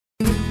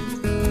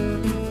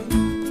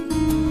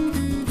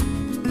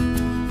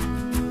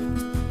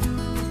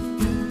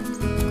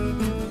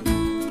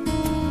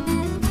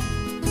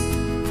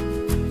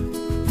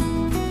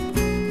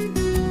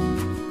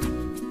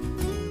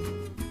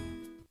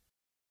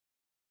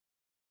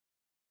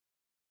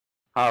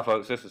Hi,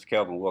 folks. This is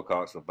Kelvin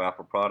Wilcox of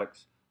Vapple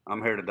Products.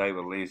 I'm here today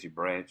with Lindsay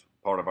Branch,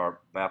 part of our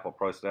Vapple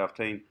Pro Staff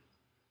team.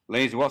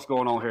 Lindsay, what's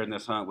going on here in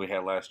this hunt we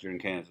had last year in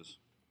Kansas?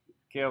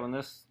 Kelvin,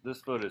 this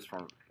footage is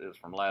from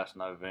last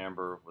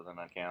November with an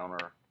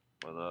encounter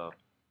with a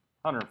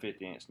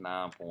 150-inch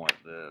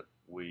 9-point that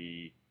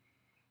we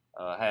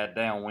had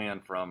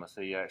downwind from us.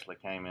 He actually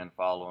came in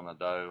following a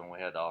doe, and we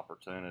had the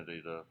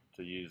opportunity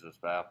to use this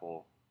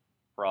Vapple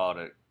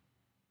product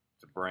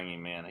to bring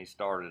him in. He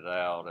started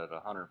out at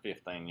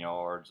 115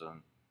 yards,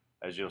 and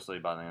as you'll see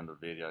by the end of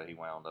the video, he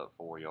wound up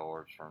 4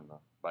 yards from the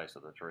base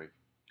of the tree.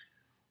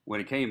 When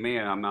he came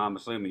in, I'm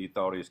assuming you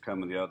thought he was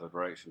coming the other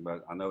direction,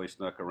 but I know he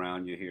snuck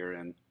around you here.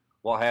 And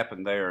what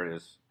happened there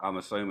is, I'm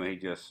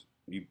assuming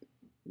you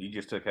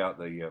just took out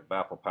the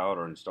Vapple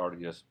powder and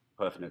started just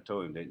puffing it to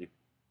him, didn't you?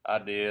 I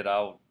did.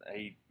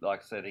 He,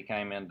 like I said, he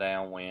came in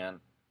downwind.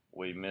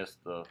 We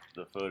missed the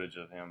footage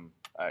of him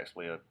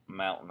actually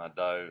mounting a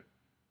doe,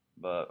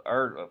 but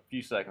a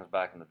few seconds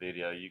back in the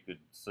video, you could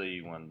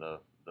see when the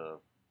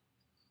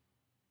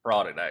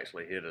product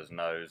actually hit his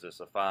nose.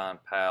 It's a fine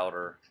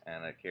powder,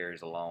 and it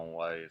carries a long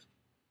ways.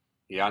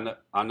 Yeah,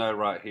 I know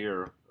right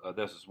here,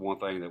 this is one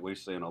thing that we've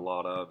seen a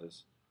lot of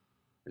is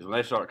when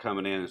they start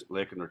coming in and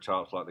licking their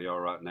chops like they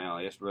are right now,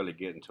 it's really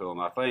getting to them.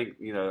 I think,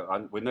 we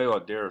know a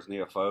deer is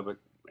neophobic,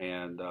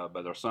 and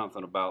but there's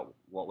something about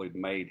what we've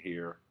made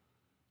here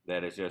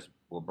that is just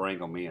will bring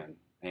them in.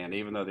 And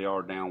even though they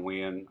are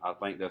downwind, I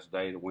think this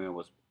day the wind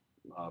was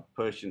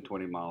pushing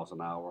 20 miles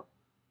an hour.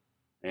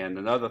 And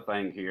another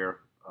thing here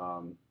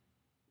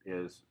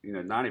is,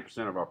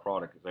 90% of our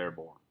product is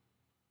airborne,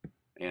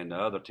 and the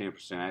other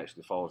 10%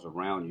 actually falls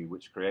around you,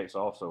 which creates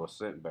also a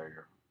scent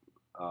barrier.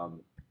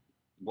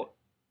 What?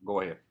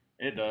 Go ahead.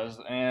 It does,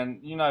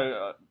 and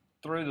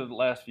through the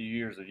last few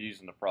years of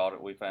using the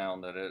product, we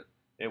found that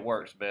it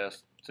works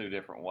best two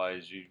different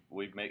ways.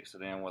 We mix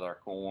it in with our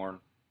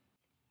corn,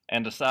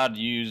 and decide to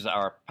use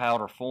our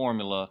powder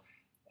formula,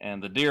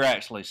 and the deer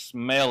actually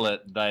smell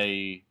it.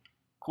 They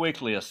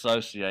quickly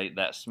associate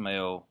that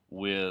smell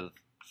with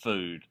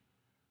food.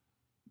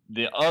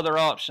 The other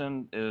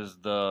option is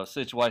the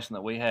situation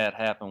that we had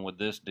happen with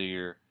this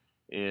deer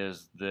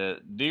is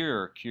that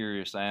deer are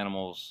curious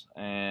animals,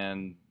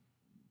 and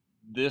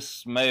this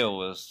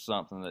smell is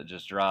something that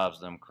just drives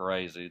them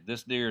crazy.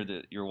 This deer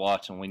that you're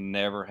watching, we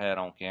never had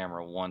on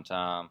camera one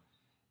time,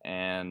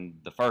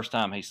 and the first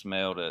time he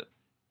smelled it,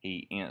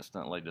 he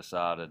instantly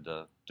decided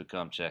to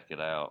come check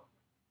it out.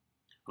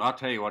 Well, I'll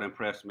tell you what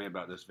impressed me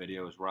about this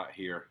video is right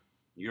here.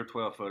 You're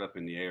 12 foot up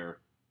in the air,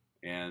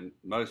 and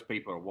most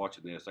people are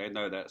watching this. They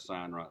know that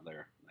sign right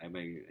there. I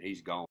mean,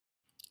 he's gone.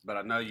 But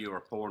I know you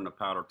are pouring the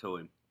powder to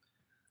him,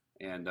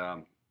 and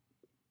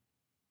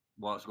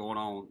what's going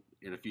on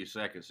in a few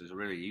seconds is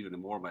really even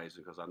more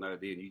amazing, because I know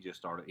then you just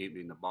started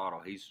emptying the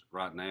bottle. He's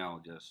right now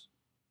just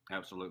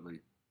absolutely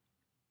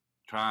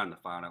trying to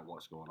find out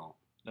what's going on.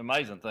 The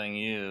amazing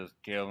thing is,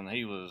 Kelvin,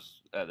 he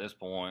was at this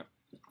point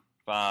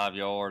 5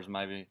 yards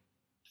maybe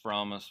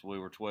from us. We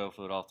were 12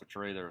 foot off the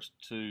tree. There was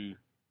two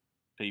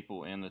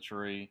people in the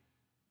tree,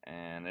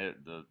 and it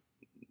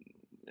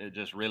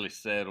just really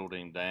settled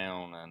him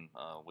down, and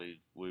we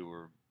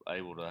were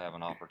able to have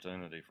an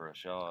opportunity for a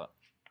shot.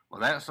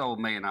 Well, that sold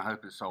me, and I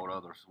hope it sold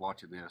others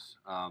watching this.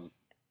 I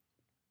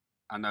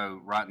know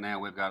right now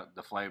we've got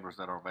the flavors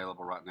that are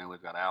available right now. We've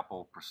got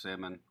apple,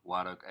 persimmon,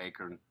 white oak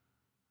acorn.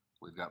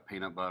 We've got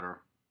peanut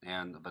butter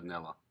and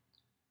vanilla.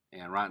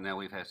 And right now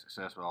we've had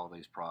success with all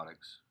these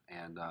products.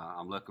 And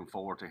I'm looking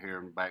forward to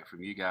hearing back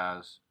from you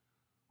guys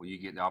when you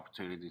get the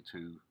opportunity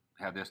to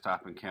have this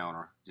type of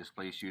encounter. Just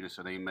please shoot us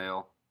an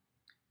email.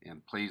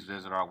 And please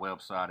visit our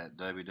website at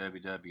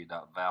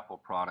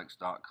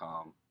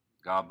www.vappleproducts.com.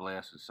 God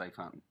bless and safe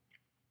hunting.